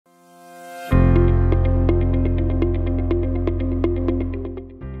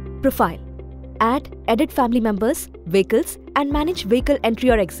Profile. Add, edit family members, vehicles, and manage vehicle entry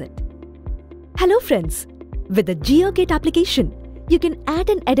or exit. Hello friends! With the JioGate application, you can add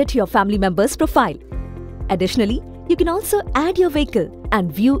and edit your family members' profile. Additionally, you can also add your vehicle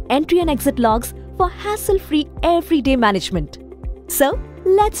and view entry and exit logs for hassle-free everyday management. So,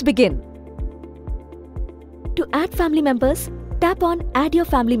 let's begin. To add family members, tap on Add Your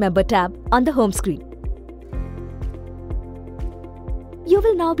Family Member tab on the home screen. You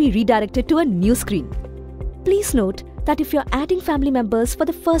will now be redirected to a new screen. Please note that if you're adding family members for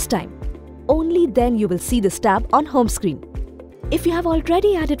the first time, only then you will see this tab on home screen. If you have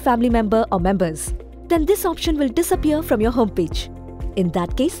already added family member or members, then this option will disappear from your home page. In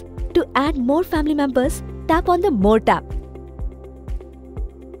that case, to add more family members, tap on the More tab.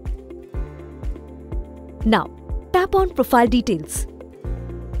 Now, tap on Profile Details.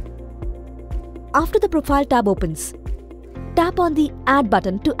 After the Profile tab opens, tap on the Add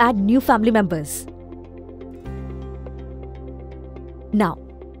button to add new family members. Now,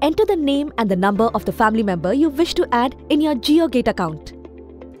 enter the name and the number of the family member you wish to add in your JioGate account.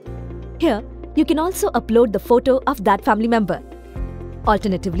 Here, you can also upload the photo of that family member.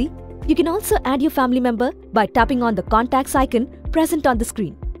 Alternatively, you can also add your family member by tapping on the contacts icon present on the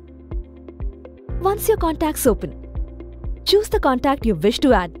screen. Once your contacts open, choose the contact you wish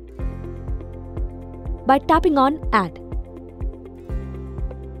to add by tapping on Add.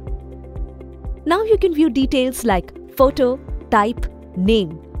 Now you can view details like photo, type,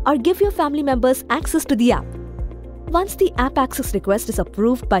 name, or give your family members access to the app. Once the app access request is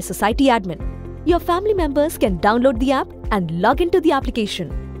approved by Society Admin, your family members can download the app and log into the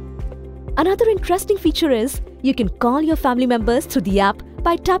application. Another interesting feature is you can call your family members through the app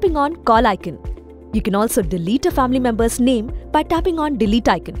by tapping on Call icon. You can also delete a family member's name by tapping on Delete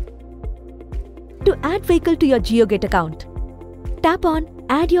icon. To add vehicle to your JioGate account, tap on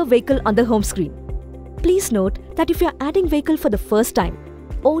Add Your Vehicle on the home screen. Please note that if you are adding vehicle for the first time,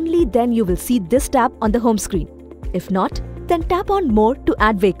 only then you will see this tab on the home screen. If not, then tap on More to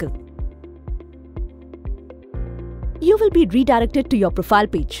add vehicle. You will be redirected to your profile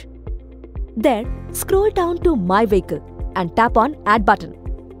page. There, scroll down to My Vehicle and tap on Add button.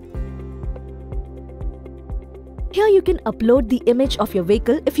 Here you can upload the image of your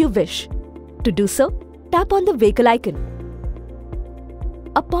vehicle if you wish. To do so, tap on the vehicle icon.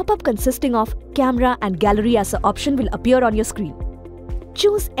 A pop-up consisting of camera and gallery as an option will appear on your screen.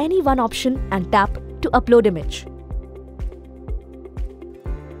 Choose any one option and tap to upload image.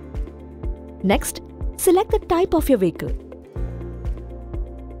 Next, select the type of your vehicle.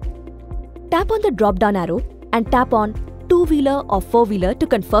 Tap on the drop-down arrow and tap on two-wheeler or four-wheeler to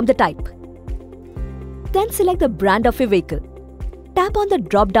confirm the type. Then select the brand of your vehicle. Tap on the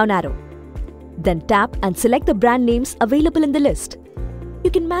drop-down arrow. Then tap and select the brand names available in the list. You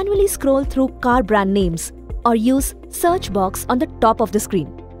can manually scroll through car brand names or use search box on the top of the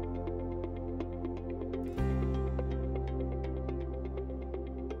screen.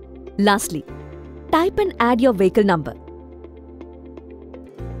 Lastly, type and add your vehicle number.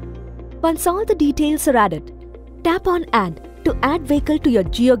 Once all the details are added, tap on Add to add vehicle to your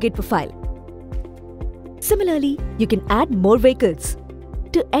JioGate profile. Similarly, you can add more vehicles.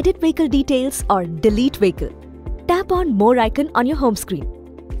 To edit vehicle details or delete vehicle, tap on More icon on your home screen.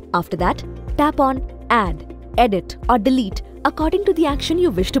 After that, tap on Add, Edit or Delete according to the action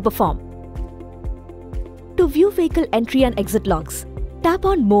you wish to perform. To view vehicle entry and exit logs, tap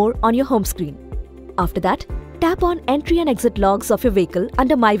on More on your home screen. After that, tap on Entry and Exit Logs of your vehicle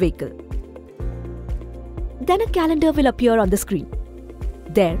under My Vehicle. Then a calendar will appear on the screen.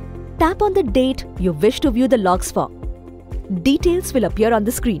 There, tap on the date you wish to view the logs for. Details will appear on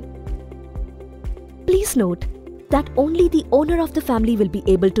the screen. Please note that only the owner of the family will be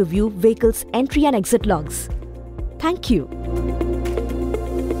able to view vehicle's entry and exit logs. Thank you.